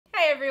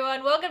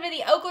everyone, welcome to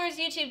the OklaRoots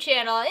YouTube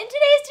channel. In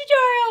today's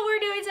tutorial, we're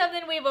doing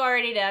something we've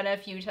already done a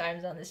few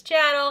times on this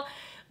channel,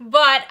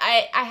 but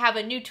I have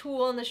a new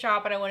tool in the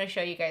shop and I want to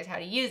show you guys how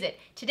to use it.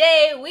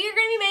 Today, we are going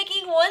to be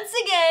making, once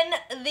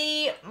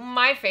again,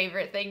 my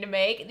favorite thing to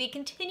make, the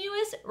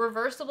continuous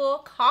reversible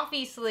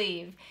coffee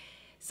sleeve.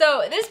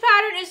 So this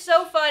pattern is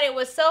so fun. It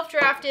was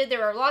self-drafted.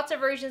 There are lots of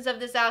versions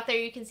of this out there.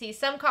 You can see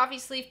some coffee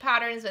sleeve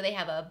patterns where they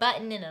have a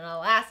button and an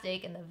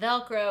elastic and the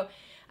Velcro.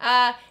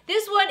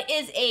 This one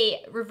is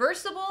a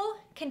reversible,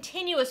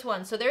 continuous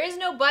one. So there is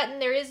no button,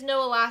 there is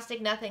no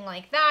elastic, nothing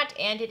like that,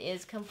 and it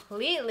is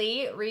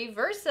completely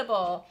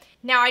reversible.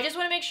 Now, I just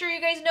want to make sure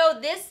you guys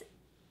know this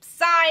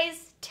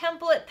size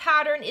template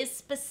pattern is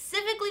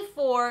specifically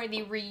for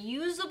the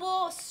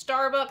reusable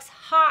Starbucks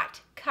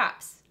hot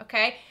cups,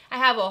 okay? I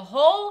have a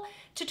whole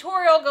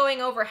tutorial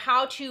going over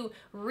how to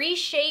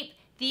reshape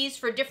these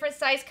for different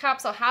size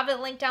cups. I'll have it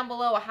linked down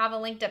below. I'll have it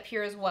linked up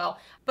here as well.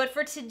 But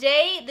for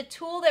today, the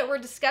tool that we're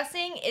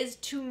discussing is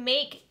to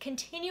make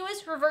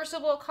continuous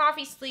reversible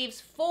coffee sleeves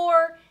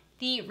for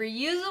the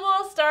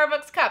reusable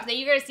Starbucks cups. Now,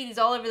 you're gonna see these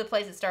all over the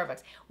place at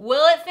Starbucks.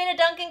 Will it fit a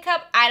Dunkin'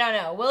 cup? I don't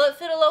know. Will it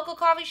fit a local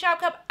coffee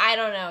shop cup? I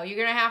don't know.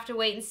 You're gonna have to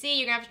wait and see.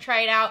 You're gonna have to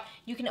try it out.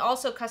 You can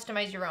also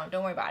customize your own.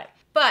 Don't worry about it.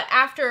 But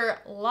after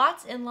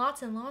lots and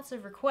lots and lots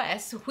of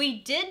requests, we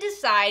did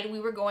decide we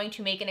were going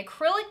to make an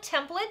acrylic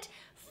template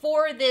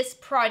for this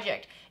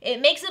project. It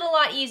makes it a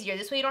lot easier.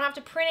 This way you don't have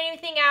to print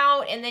anything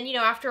out, and then, you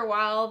know, after a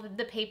while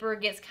the paper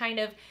gets kind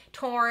of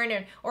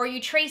torn, or you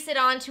trace it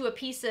onto a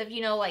piece of, you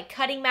know, like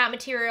cutting mat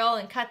material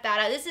and cut that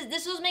out.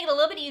 This will make it a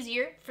little bit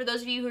easier for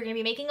those of you who are gonna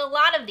be making a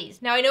lot of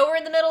these. Now, I know we're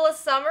in the middle of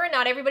summer,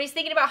 not everybody's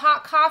thinking about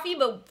hot coffee,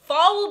 but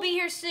fall will be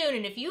here soon,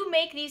 and if you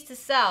make these to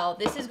sell,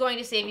 this is going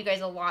to save you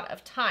guys a lot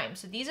of time.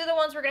 So these are the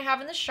ones we're gonna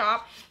have in the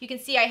shop. You can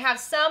see I have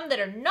some that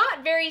are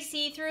not very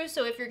see-through,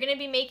 so if you're gonna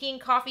be making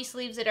coffee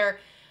sleeves that are,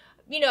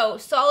 you know,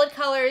 solid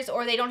colors,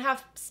 or they don't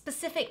have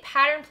specific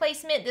pattern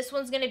placement, this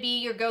one's gonna be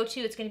your go-to.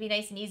 It's gonna be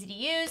nice and easy to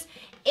use.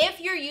 If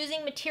you're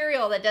using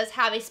material that does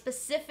have a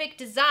specific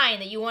design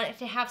that you want it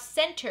to have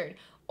centered,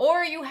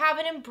 or you have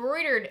an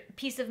embroidered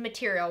piece of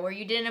material where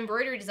you did an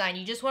embroidery design,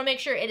 you just wanna make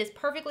sure it is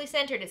perfectly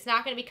centered, it's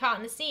not gonna be caught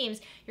in the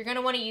seams, you're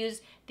gonna wanna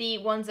use the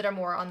ones that are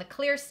more on the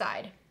clear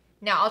side.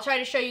 Now, I'll try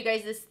to show you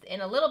guys this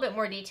in a little bit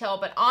more detail,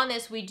 but on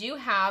this, we do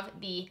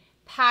have the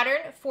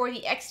pattern for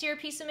the exterior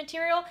piece of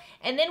material,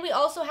 and then we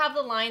also have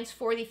the lines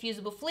for the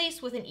fusible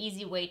fleece with an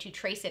easy way to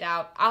trace it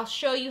out. I'll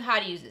show you how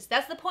to use this.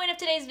 That's the point of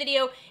today's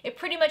video. It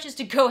pretty much is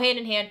to go hand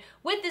in hand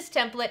with this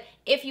template.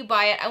 If you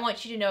buy it, I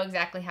want you to know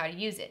exactly how to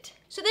use it.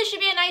 So this should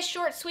be a nice,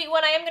 short, sweet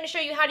one. I am going to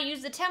show you how to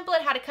use the template,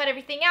 how to cut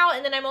everything out,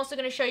 and then I'm also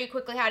going to show you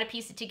quickly how to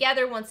piece it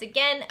together. Once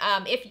again,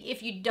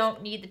 if you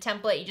don't need the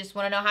template, you just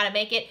want to know how to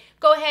make it,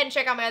 go ahead and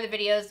check out my other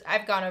videos.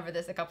 I've gone over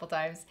this a couple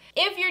times.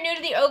 If you're new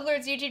to the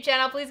OklaRoots YouTube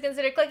channel, please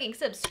consider clicking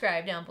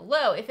subscribe down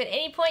below. If at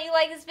any point you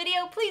like this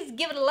video, please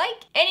give it a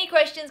like. Any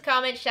questions,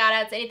 comments,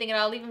 shout-outs, anything at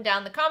all, leave them down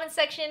in the comment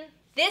section.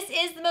 This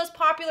is the most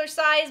popular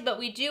size, but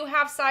we do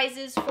have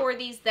sizes for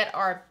these that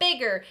are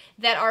bigger,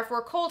 that are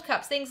for cold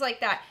cups, things like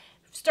that.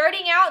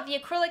 Starting out, the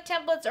acrylic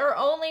templates are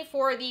only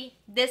for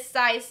this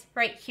size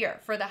right here,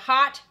 for the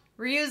hot,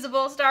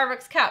 reusable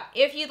Starbucks cup.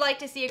 If you'd like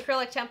to see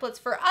acrylic templates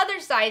for other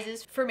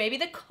sizes, for maybe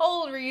the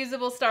cold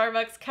reusable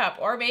Starbucks cup,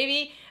 or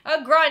maybe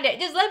a grande,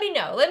 just let me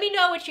know. Let me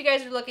know what you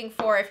guys are looking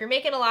for. If you're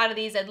making a lot of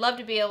these, I'd love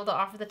to be able to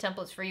offer the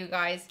templates for you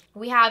guys.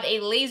 We have a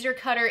laser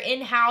cutter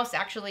in-house,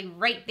 actually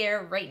right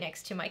there, right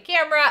next to my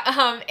camera,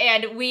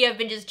 and we have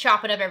been just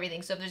chopping up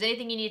everything. So if there's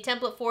anything you need a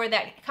template for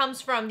that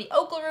comes from the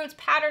OklaRoots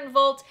Pattern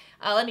Vault,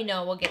 let me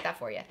know, we'll get that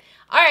for you.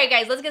 All right,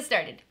 guys, let's get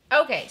started.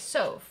 Okay,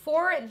 so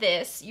for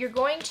this, you're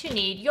going to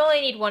need, you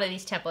only need one of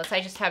these templates. I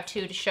just have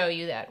two to show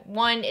you that.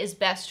 One is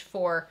best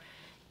for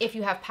if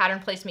you have pattern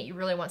placement you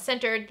really want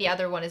centered. The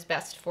other one is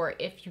best for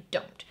if you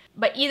don't.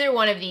 But either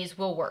one of these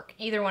will work.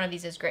 Either one of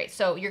these is great.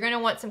 So you're gonna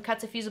want some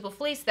cuts of fusible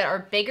fleece that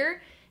are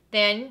bigger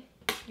than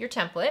your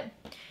template.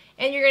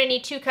 And you're gonna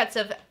need 2 cuts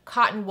of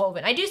cotton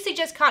woven. I do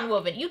suggest cotton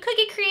woven. You could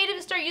get creative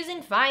and start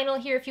using vinyl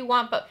here if you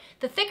want, but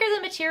the thicker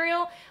the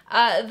material,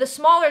 the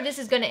smaller this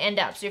is gonna end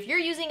up. So if you're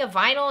using a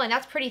vinyl and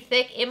that's pretty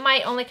thick, it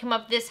might only come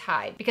up this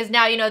high, because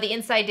now you know the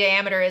inside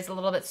diameter is a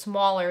little bit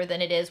smaller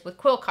than it is with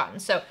quilt cotton.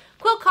 So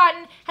quilt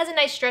cotton has a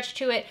nice stretch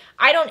to it.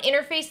 I don't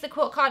interface the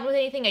quilt cotton with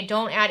anything. I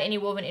don't add any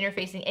woven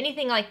interfacing,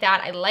 anything like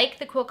that. I like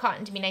the quilt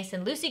cotton to be nice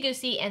and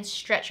loosey-goosey and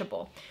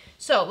stretchable.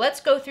 So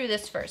let's go through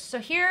this first. So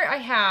here I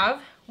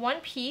have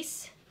one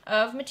piece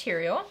of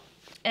material,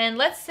 and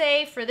let's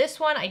say for this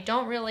one I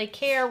don't really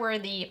care where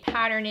the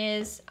pattern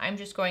is. I'm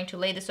just going to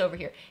lay this over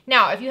here.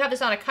 Now, if you have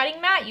this on a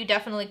cutting mat, you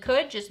definitely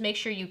could. Just make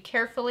sure you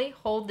carefully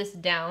hold this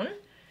down,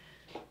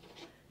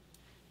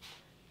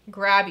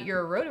 grab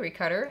your rotary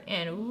cutter,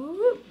 and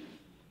whoop,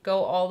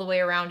 go all the way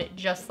around it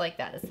just like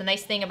that. That's the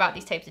nice thing about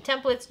these types of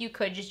templates. You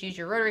could just use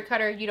your rotary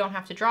cutter. You don't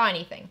have to draw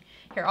anything.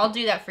 Here, I'll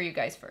do that for you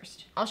guys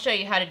first. I'll show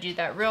you how to do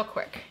that real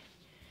quick.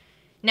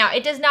 Now,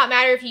 it does not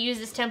matter if you use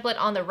this template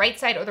on the right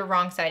side or the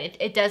wrong side.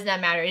 It does not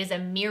matter. It is a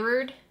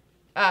mirrored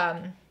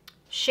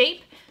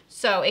shape,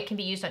 so it can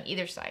be used on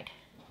either side.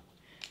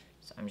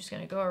 So I'm just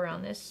gonna go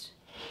around this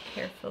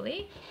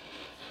carefully.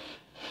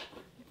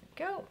 There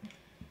we go.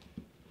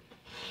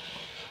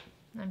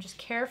 I'm just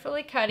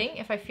carefully cutting.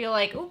 If I feel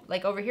like, ooh,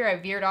 like over here I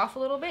veered off a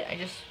little bit, I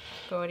just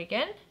go it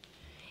again.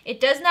 It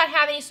does not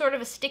have any sort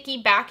of a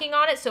sticky backing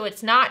on it, so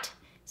it's not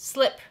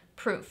slip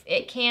proof.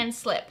 It can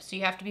slip, so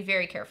you have to be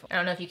very careful. I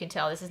don't know if you can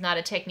tell, this is not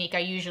a technique I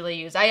usually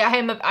use. I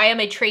am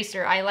a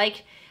tracer.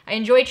 I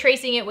enjoy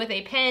tracing it with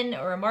a pen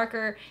or a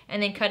marker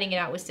and then cutting it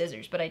out with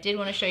scissors, but I did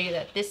want to show you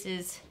that this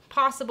is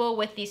possible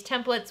with these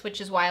templates,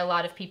 which is why a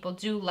lot of people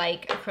do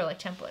like acrylic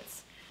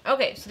templates.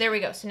 Okay, so there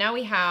we go. So now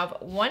we have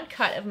one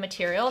cut of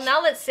material.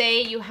 Now let's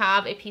say you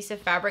have a piece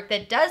of fabric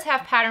that does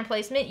have pattern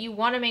placement. You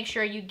want to make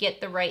sure you get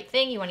the right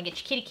thing. You want to get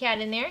your kitty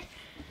cat in there.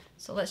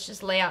 So let's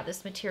just lay out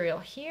this material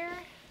here.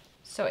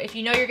 So if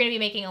you know you're going to be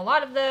making a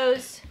lot of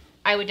those,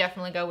 I would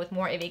definitely go with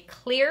more of a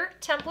clear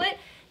template.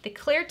 The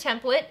clear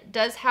template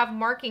does have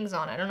markings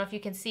on it. I don't know if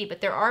you can see,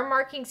 but there are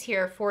markings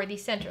here for the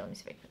center. Let me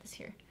see if I can put this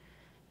here.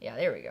 Yeah,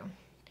 there we go.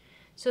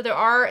 So there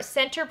are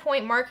center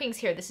point markings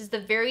here. This is the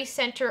very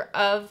center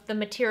of the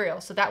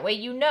material. So that way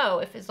you know,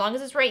 if as long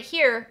as it's right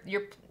here,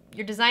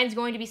 your design is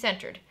going to be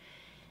centered.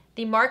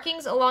 The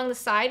markings along the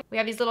side, we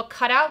have these little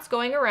cutouts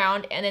going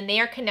around, and then they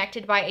are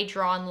connected by a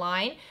drawn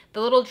line.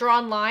 The little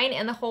drawn line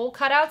and the hole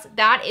cutouts,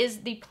 that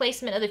is the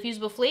placement of the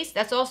fusible fleece.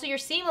 That's also your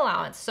seam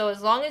allowance. So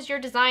as long as your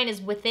design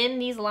is within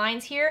these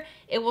lines here,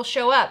 it will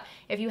show up.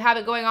 If you have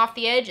it going off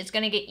the edge, it's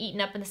going to get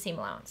eaten up in the seam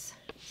allowance.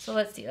 So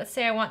let's see, let's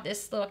say I want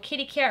this little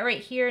kitty cat right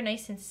here,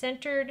 nice and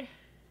centered.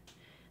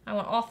 I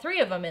want all three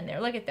of them in there.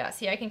 Look at that.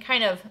 See, I can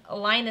kind of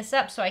align this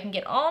up so I can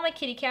get all my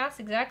kitty cats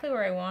exactly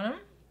where I want them.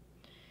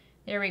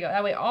 There we go.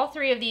 That way all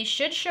three of these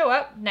should show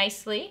up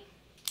nicely.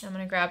 I'm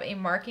going to grab a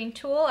marking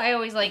tool. I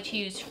always like to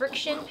use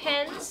friction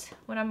pens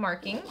when I'm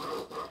marking.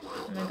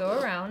 I'm going to go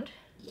around.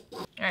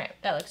 All right,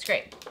 that looks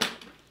great.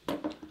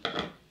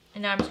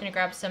 And now I'm just going to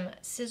grab some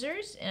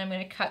scissors and I'm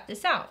going to cut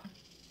this out.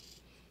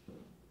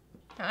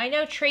 Now, I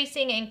know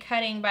tracing and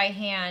cutting by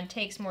hand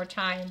takes more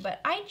time, but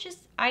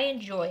I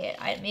enjoy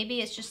it.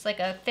 Maybe it's just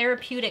like a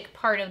therapeutic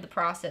part of the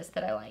process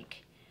that I like.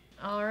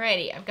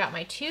 Alrighty, I've got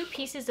my two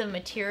pieces of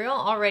material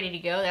all ready to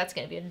go. That's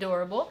going to be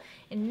adorable.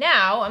 And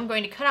now I'm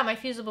going to cut out my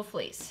fusible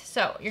fleece.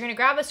 So you're going to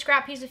grab a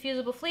scrap piece of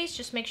fusible fleece.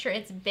 Just make sure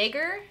it's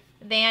bigger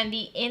than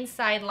the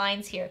inside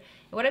lines here.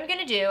 And what I'm going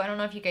to do, I don't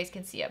know if you guys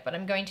can see it, but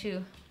I'm going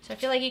to, so I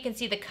feel like you can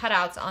see the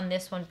cutouts on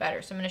this one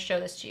better. So I'm going to show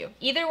this to you.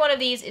 Either one of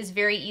these is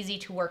very easy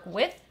to work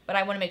with, but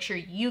I want to make sure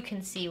you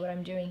can see what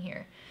I'm doing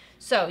here.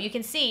 So you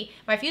can see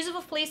my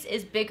fusible fleece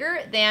is bigger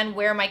than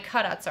where my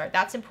cutouts are.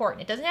 That's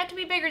important. It doesn't have to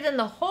be bigger than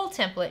the whole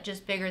template,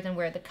 just bigger than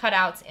where the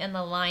cutouts and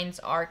the lines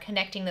are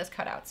connecting those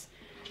cutouts.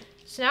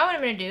 So now what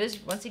I'm going to do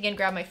is once again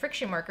grab my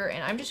friction marker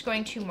and I'm just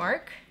going to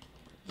mark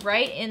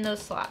right in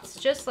those slots,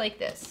 just like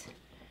this.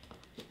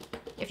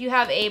 If you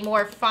have a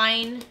more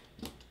fine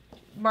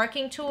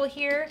marking tool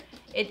here,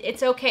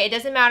 it's okay. It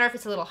doesn't matter if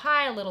it's a little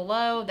high, a little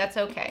low, that's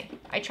okay.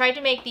 I tried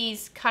to make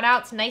these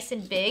cutouts nice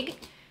and big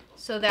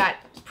so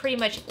that pretty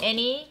much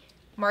any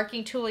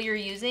marking tool you're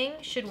using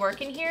should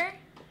work in here.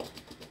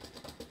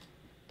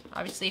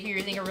 Obviously, if you're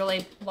using a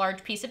really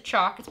large piece of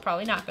chalk, it's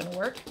probably not going to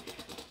work.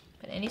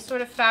 But any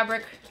sort of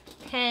fabric,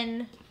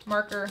 pen,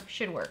 marker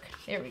should work.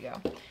 There we go.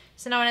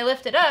 So now when I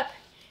lift it up,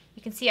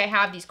 you can see I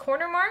have these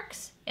corner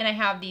marks and I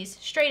have these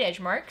straight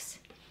edge marks.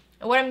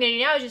 And what I'm going to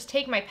do now is just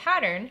take my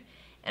pattern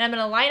and I'm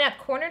going to line up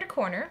corner to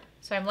corner.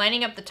 So I'm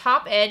lining up the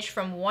top edge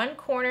from one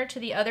corner to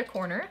the other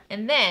corner.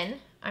 And then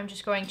I'm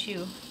just going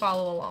to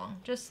follow along,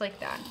 just like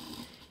that.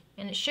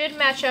 And it should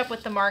match up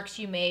with the marks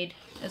you made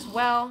as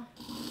well.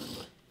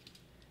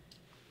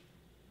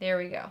 There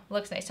we go.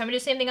 Looks nice. So I'm going to do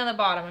the same thing on the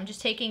bottom. I'm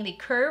just taking the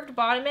curved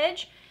bottom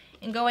edge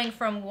and going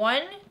from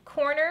one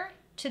corner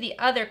to the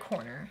other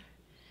corner.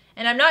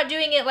 And I'm not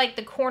doing it like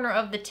the corner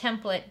of the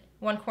template,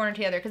 one corner to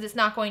the other, because it's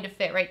not going to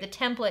fit, right? The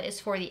template is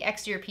for the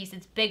exterior piece.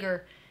 It's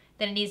bigger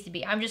than it needs to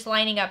be. I'm just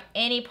lining up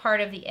any part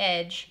of the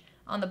edge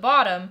on the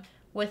bottom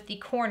with the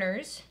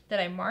corners that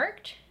I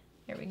marked.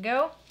 There we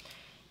go.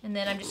 And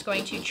then I'm just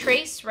going to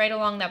trace right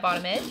along that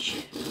bottom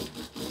edge.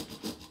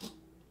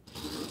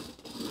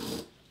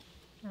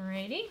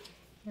 Alrighty,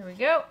 there we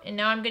go. And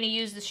now I'm going to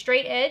use the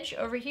straight edge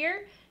over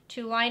here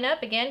to line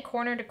up again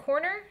corner to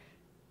corner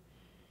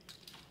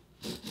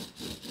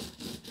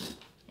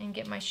and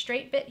get my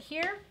straight bit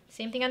here.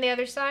 Same thing on the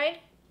other side.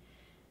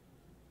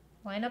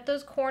 Line up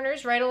those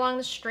corners right along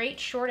the straight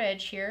short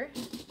edge here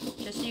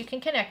just so you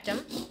can connect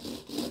them.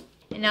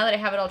 And now that I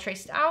have it all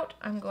traced out,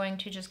 I'm going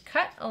to just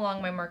cut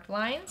along my marked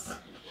lines.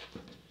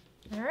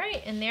 All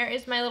right, and there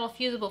is my little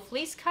fusible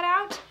fleece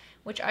cutout,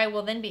 which I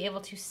will then be able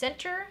to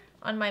center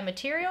on my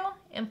material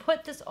and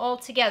put this all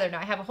together. Now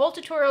I have a whole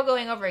tutorial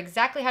going over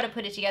exactly how to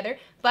put it together,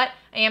 but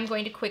I am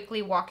going to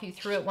quickly walk you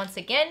through it once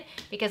again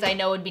because I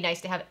know it would be nice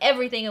to have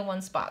everything in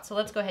one spot. So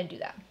let's go ahead and do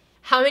that.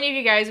 How many of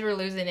you guys were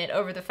losing it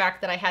over the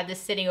fact that I had this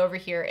sitting over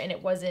here and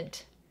it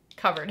wasn't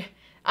covered?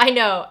 I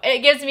know, it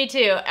gives me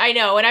too. I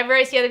know, whenever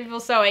I see other people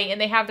sewing and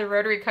they have the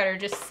rotary cutter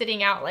just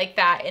sitting out like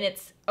that and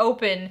it's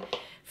open,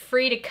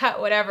 free to cut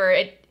whatever,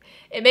 it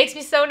makes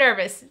me so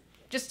nervous.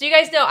 Just so you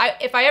guys know,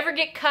 if I ever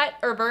get cut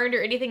or burned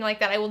or anything like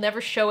that, I will never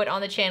show it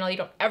on the channel. You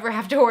don't ever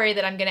have to worry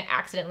that I'm going to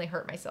accidentally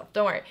hurt myself.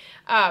 Don't worry.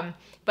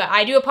 But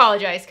I do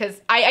apologize because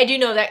I do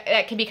know that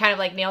that can be kind of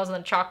like nails on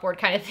the chalkboard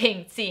kind of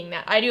thing, seeing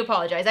that. I do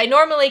apologize. I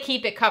normally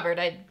keep it covered.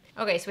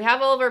 Okay, so we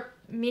have all of our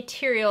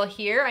material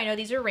here. I know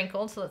these are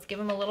wrinkled, so let's give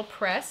them a little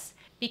press.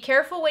 Be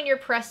careful when you're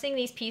pressing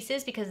these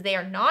pieces because they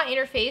are not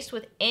interfaced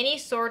with any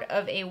sort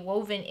of a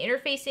woven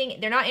interfacing.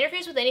 They're not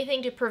interfaced with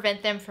anything to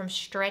prevent them from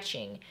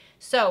stretching.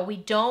 So we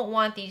don't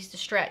want these to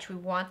stretch. We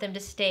want them to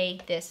stay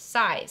this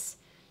size.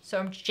 So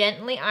I'm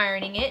gently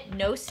ironing it,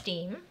 no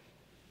steam.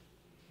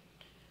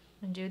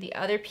 And do the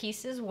other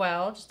piece as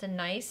well, just a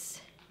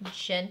nice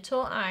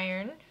gentle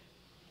iron.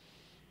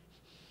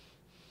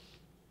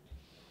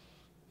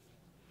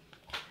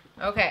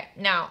 Okay,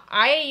 now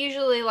I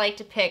usually like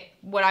to pick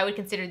what I would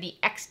consider the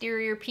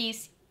exterior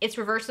piece. It's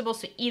reversible,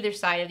 so either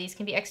side of these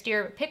can be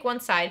exterior, but pick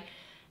one side.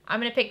 I'm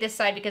gonna pick this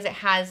side because it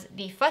has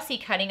the fussy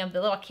cutting of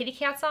the little kitty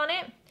cats on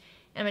it. And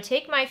I'm gonna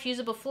take my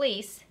fusible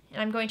fleece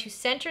and I'm going to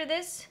center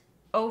this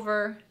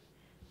over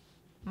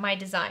my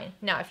design.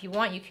 Now, if you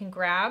want, you can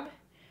grab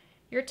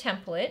your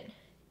template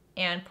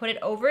and put it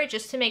over it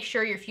just to make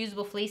sure your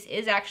fusible fleece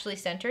is actually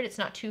centered. It's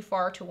not too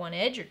far to one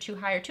edge or too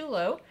high or too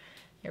low.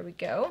 There we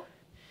go.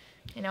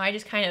 And now I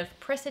just kind of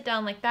press it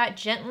down like that,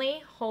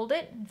 gently hold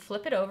it and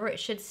flip it over. It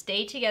should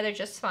stay together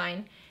just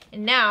fine.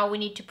 And now we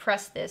need to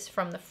press this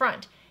from the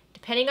front.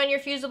 Depending on your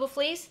fusible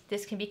fleece,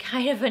 this can be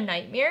kind of a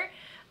nightmare.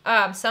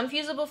 Some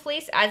fusible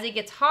fleece, as it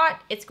gets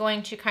hot, it's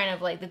going to kind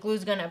of like, the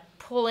glue's gonna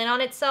pull in on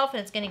itself and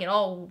it's gonna get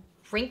all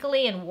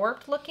wrinkly and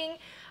warped looking.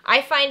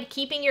 I find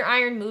keeping your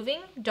iron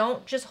moving,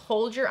 don't just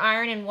hold your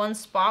iron in one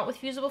spot with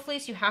fusible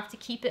fleece, you have to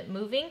keep it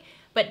moving.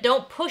 But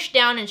don't push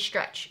down and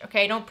stretch,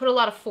 okay? Don't put a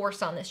lot of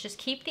force on this. Just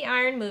keep the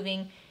iron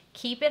moving,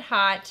 keep it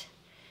hot.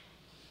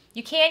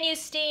 You can use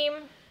steam.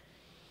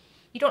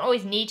 You don't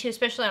always need to,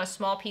 especially on a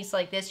small piece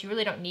like this. You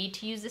really don't need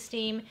to use the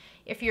steam.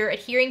 If you're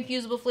adhering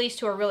fusible fleece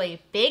to a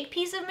really big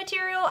piece of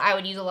material, I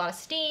would use a lot of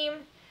steam.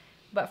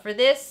 But for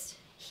this,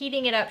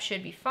 heating it up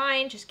should be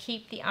fine. Just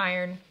keep the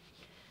iron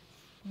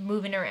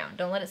moving around.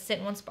 Don't let it sit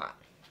in one spot.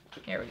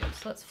 There we go.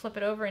 So let's flip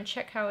it over and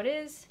check how it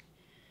is.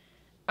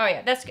 Oh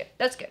yeah, that's good.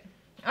 That's good.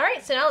 All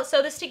right, so now let's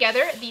sew this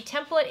together. The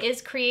template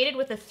is created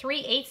with a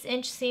 3/8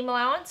 inch seam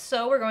allowance,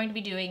 so we're going to be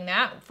doing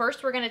that.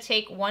 First, we're going to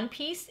take one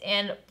piece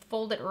and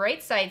fold it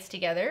right sides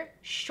together,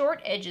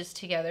 short edges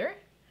together.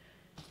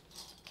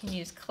 You can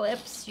use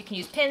clips, you can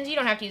use pins. You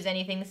don't have to use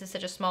anything. This is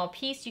such a small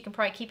piece. You can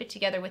probably keep it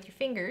together with your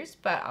fingers,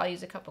 but I'll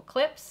use a couple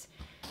clips.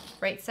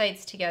 Right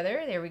sides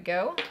together, there we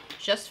go.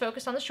 Just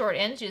focus on the short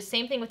ends. Do the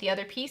same thing with the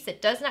other piece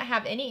that does not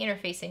have any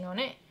interfacing on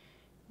it.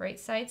 Right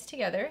sides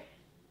together.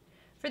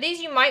 For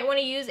these, you might want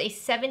to use a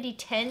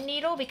 70-10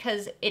 needle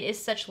because it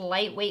is such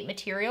lightweight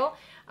material.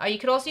 You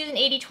could also use an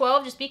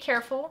 80-12, just be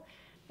careful.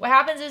 What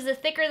happens is the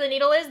thicker the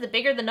needle is, the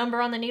bigger the number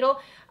on the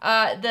needle,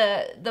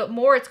 the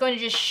more it's going to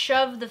just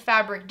shove the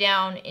fabric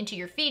down into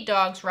your feed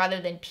dogs rather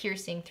than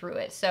piercing through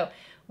it. So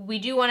we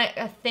do want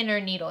a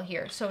thinner needle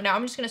here. So now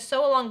I'm just going to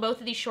sew along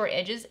both of these short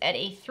edges at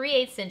a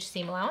 3/8 inch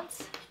seam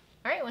allowance.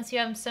 All right, once you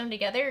have them sewn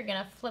together, you're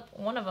going to flip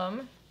one of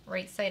them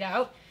right side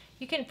out.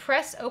 You can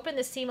press open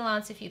the seam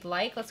allowance if you'd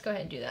like. Let's go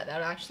ahead and do that.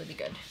 That'll actually be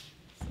good.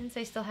 Since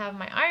I still have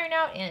my iron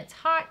out and it's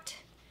hot,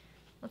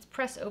 let's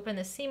press open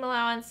the seam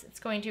allowance. It's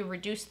going to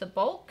reduce the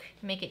bulk,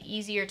 make it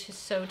easier to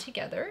sew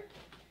together.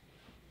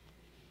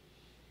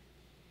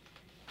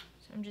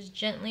 So I'm just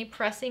gently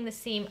pressing the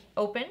seam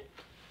open.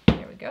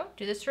 There we go.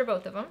 Do this for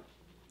both of them.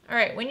 All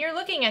right, when you're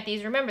looking at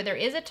these, remember there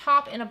is a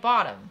top and a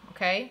bottom,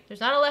 okay?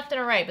 There's not a left and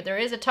a right, but there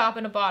is a top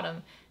and a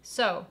bottom.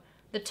 So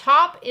the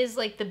top is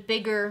like the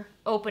bigger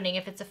opening.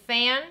 If it's a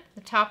fan,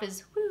 the top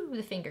is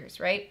the fingers,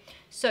 right?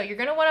 So you're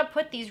gonna wanna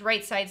put these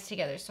right sides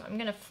together. So I'm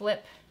gonna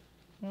flip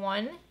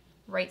one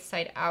right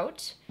side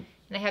out,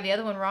 and I have the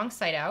other one wrong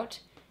side out.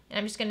 And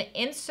I'm just gonna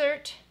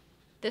insert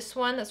this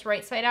one that's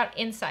right side out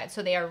inside.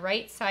 So they are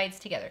right sides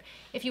together.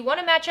 If you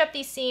wanna match up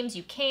these seams,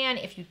 you can.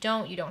 If you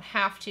don't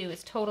have to.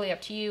 It's totally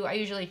up to you. I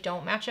usually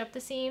don't match up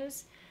the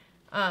seams.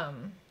 I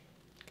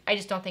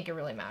just don't think it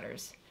really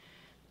matters.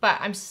 But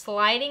I'm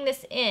sliding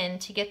this in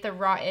to get the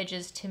raw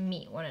edges to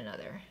meet one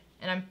another.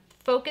 And I'm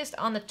focused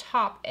on the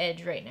top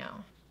edge right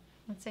now.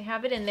 Once I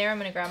have it in there, I'm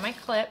gonna grab my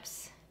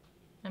clips.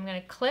 I'm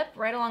gonna clip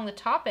right along the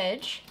top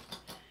edge.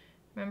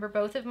 Remember,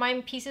 both of my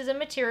pieces of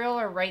material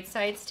are right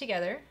sides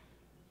together.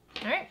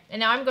 All right, and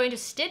now I'm going to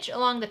stitch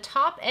along the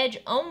top edge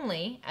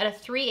only at a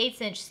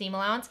 3/8 inch seam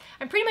allowance.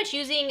 I'm pretty much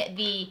using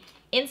the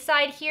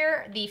inside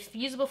here, the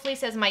fusible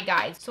fleece as my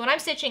guide. So when I'm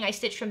stitching, I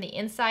stitch from the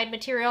inside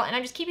material, and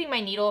I'm just keeping my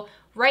needle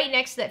right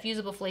next to that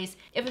fusible fleece.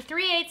 If a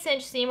 3/8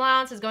 inch seam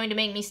allowance is going to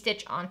make me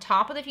stitch on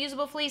top of the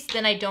fusible fleece,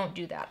 then I don't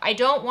do that. I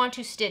don't want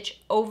to stitch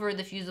over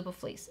the fusible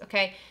fleece,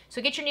 okay?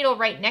 So get your needle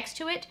right next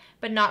to it,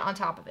 but not on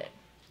top of it.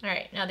 All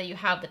right, now that you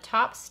have the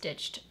top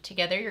stitched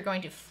together, you're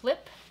going to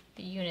flip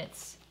the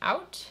units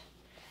out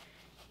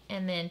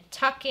and then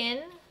tuck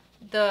in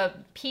the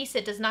piece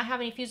that does not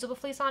have any fusible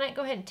fleece on it.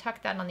 Go ahead and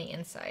tuck that on the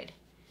inside,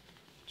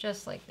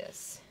 just like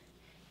this.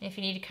 If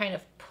you need to kind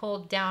of pull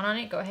down on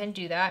it, go ahead and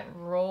do that.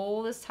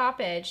 Roll this top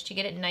edge to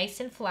get it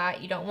nice and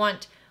flat. You don't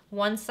want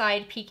one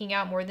side peeking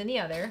out more than the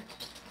other.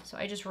 So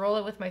I just roll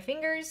it with my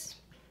fingers.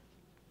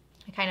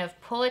 I kind of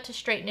pull it to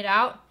straighten it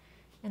out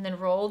and then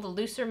roll the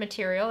looser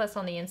material that's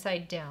on the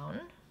inside down.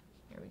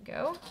 There we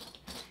go.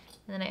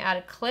 And then I add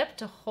a clip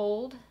to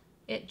hold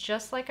it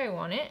just like I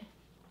want it.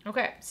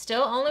 Okay,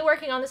 still only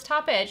working on this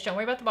top edge. Don't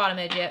worry about the bottom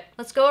edge yet.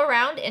 Let's go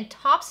around and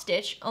top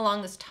stitch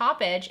along this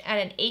top edge at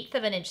 1/8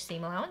 of an inch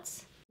seam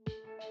allowance.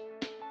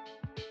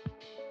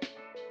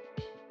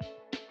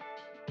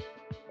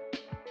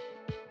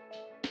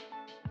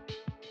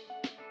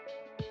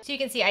 So you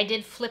can see I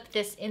did flip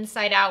this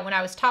inside out when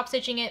I was top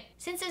stitching it.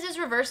 Since this is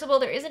reversible,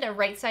 there isn't a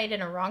right side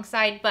and a wrong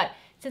side, but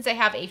since I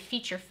have a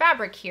feature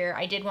fabric here,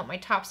 I did want my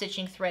top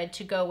stitching thread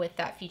to go with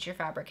that feature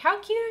fabric. How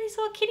cute are these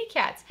little kitty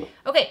cats?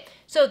 Okay,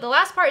 so the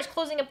last part is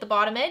closing up the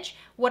bottom edge.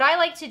 What I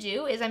like to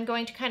do is I'm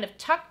going to kind of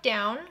tuck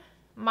down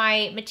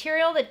my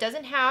material that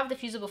doesn't have the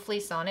fusible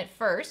fleece on it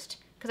first,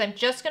 because I'm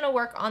just gonna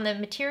work on the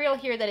material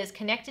here that is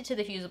connected to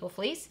the fusible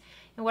fleece.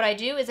 And what I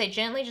do is I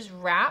gently just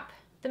wrap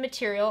the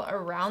material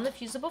around the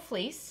fusible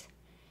fleece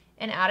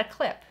and add a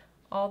clip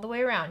all the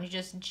way around. You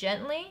just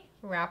gently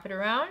wrap it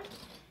around,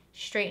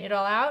 straighten it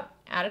all out,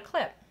 add a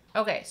clip.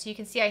 Okay, so you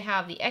can see I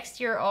have the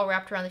exterior all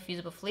wrapped around the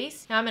fusible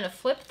fleece. Now I'm gonna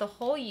flip the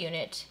whole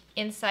unit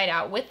inside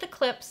out with the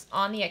clips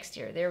on the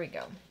exterior. There we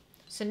go.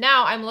 So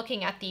now I'm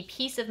looking at the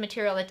piece of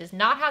material that does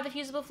not have the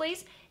fusible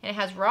fleece and it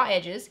has raw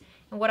edges.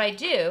 And what I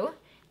do,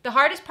 the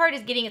hardest part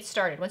is getting it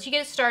started. Once you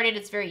get it started,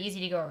 it's very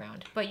easy to go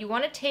around. But you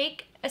wanna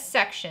take a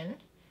section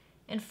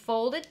and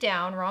fold it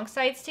down, wrong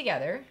sides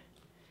together,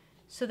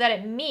 so that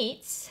it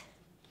meets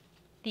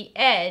the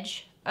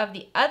edge of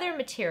the other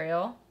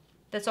material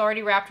that's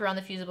already wrapped around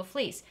the fusible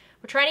fleece.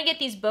 We're trying to get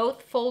these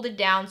both folded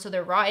down so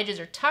their raw edges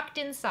are tucked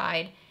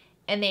inside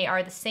and they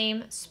are the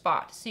same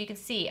spot. So you can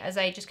see as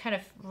I just kind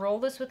of roll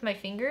this with my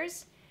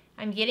fingers,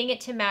 I'm getting it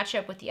to match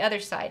up with the other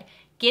side.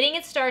 Getting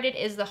it started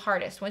is the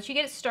hardest. Once you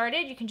get it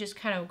started, you can just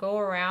kind of go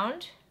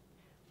around,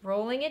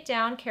 rolling it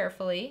down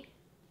carefully,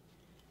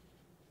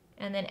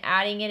 and then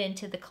adding it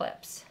into the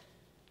clips.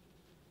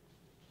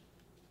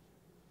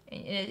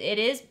 It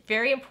is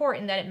very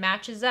important that it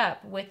matches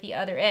up with the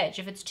other edge.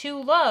 If it's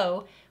too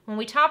low, when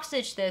we top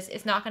stitch this,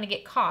 it's not going to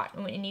get caught.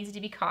 It needs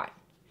to be caught.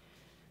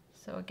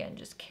 So again,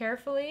 just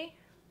carefully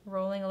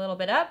rolling a little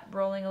bit up,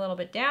 rolling a little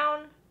bit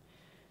down.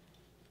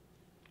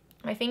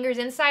 My fingers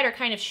inside are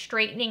kind of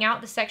straightening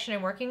out the section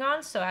I'm working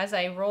on. So as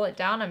I roll it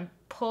down, I'm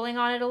pulling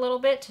on it a little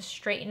bit to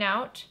straighten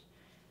out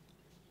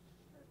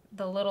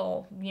the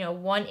little,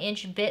 1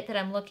 inch bit that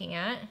I'm looking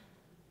at.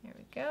 There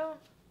we go.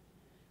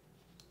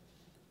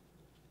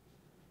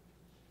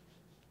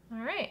 All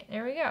right,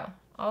 there we go.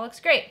 All looks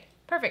great.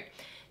 Perfect.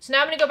 So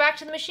now I'm going to go back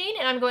to the machine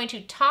and I'm going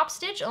to top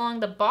stitch along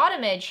the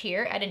bottom edge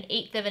here at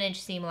 1/8 of an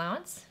inch seam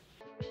allowance.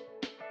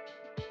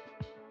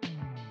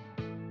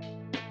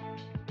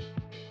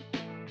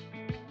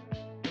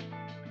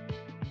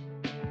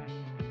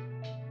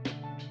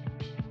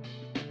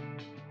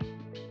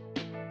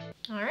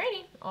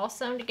 Alrighty, all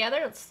sewn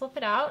together. Let's flip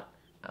it out.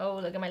 Oh,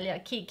 look at my little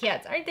kitty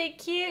cats. Aren't they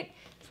cute?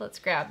 So let's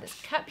grab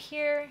this cup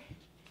here,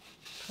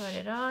 put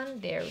it on.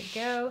 There we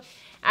go.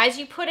 As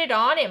you put it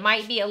on, it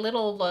might be a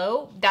little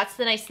low. That's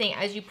the nice thing.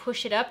 As you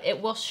push it up,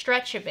 it will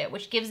stretch a bit,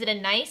 which gives it a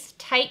nice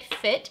tight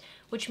fit,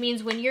 which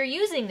means when you're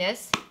using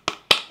this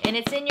and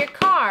it's in your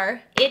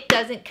car, it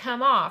doesn't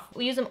come off.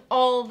 We use them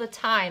all the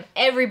time.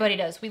 Everybody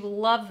does. We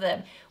love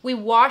them. We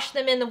wash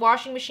them in the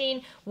washing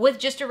machine with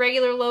just a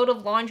regular load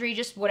of laundry,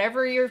 just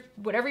whatever your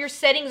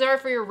settings are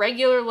for your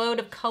regular load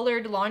of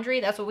colored laundry.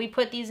 That's what we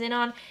put these in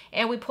on,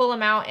 and we pull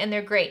them out, and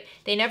they're great.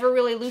 They never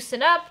really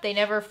loosen up. They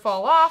never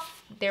fall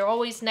off. They're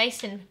always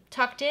nice and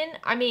tucked in.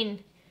 I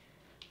mean,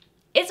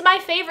 it's my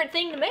favorite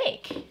thing to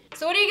make.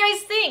 So what do you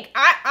guys think?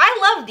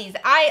 I love these.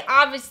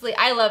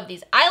 I love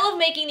these. I love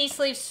making these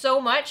sleeves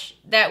so much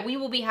that we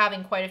will be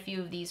having quite a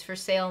few of these for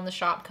sale in the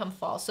shop come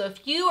fall. So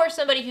if you are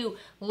somebody who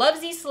loves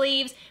these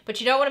sleeves, but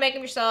you don't want to make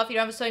them yourself, you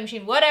don't have a sewing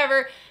machine,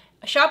 whatever,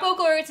 Shop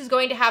OklaRoots is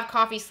going to have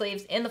coffee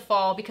sleeves in the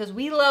fall because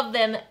we love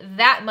them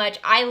that much.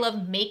 I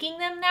love making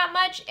them that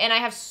much, and I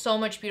have so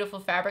much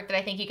beautiful fabric that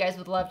I think you guys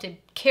would love to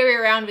carry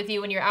around with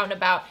you when you're out and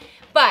about.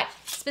 But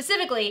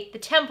specifically, the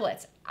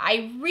templates.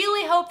 I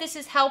really hope this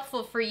is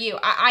helpful for you.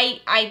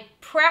 I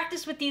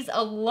practiced with these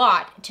a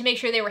lot to make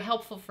sure they were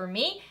helpful for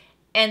me,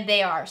 and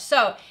they are.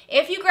 So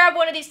if you grab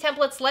one of these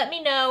templates, let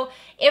me know.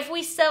 If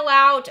we sell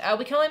out,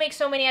 we can only make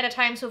so many at a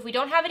time, so if we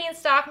don't have any in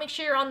stock, make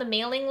sure you're on the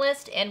mailing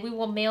list and we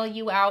will mail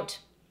you out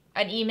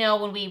an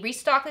email when we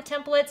restock the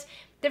templates.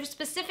 If there's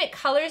specific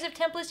colors of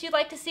templates you'd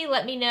like to see,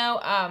 let me know.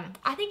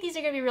 I think these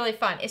are gonna be really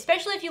fun,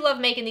 especially if you love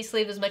making these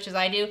sleeves as much as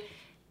I do.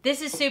 This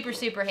is super,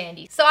 super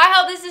handy. So I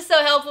hope this is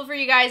so helpful for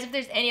you guys. If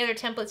there's any other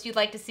templates you'd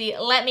like to see,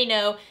 let me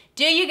know.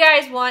 Do you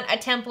guys want a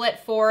template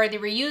for the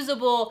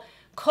reusable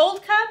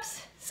cold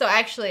cups? So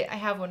actually, I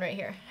have one right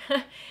here.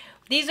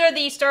 These are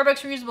the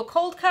Starbucks reusable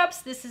cold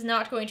cups. This is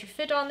not going to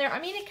fit on there. I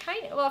mean, it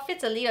kind of, well, it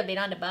fits a little bit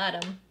on the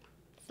bottom.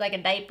 It's like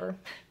a diaper.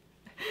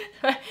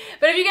 But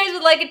if you guys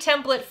would like a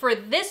template for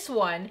this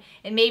one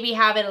and maybe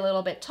have it a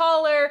little bit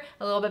taller,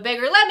 a little bit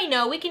bigger, let me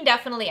know. We can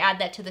definitely add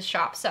that to the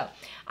shop. So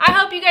I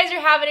hope you guys are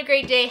having a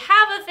great day.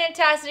 Have a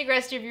fantastic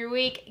rest of your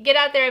week. Get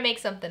out there and make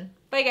something.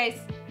 Bye, guys.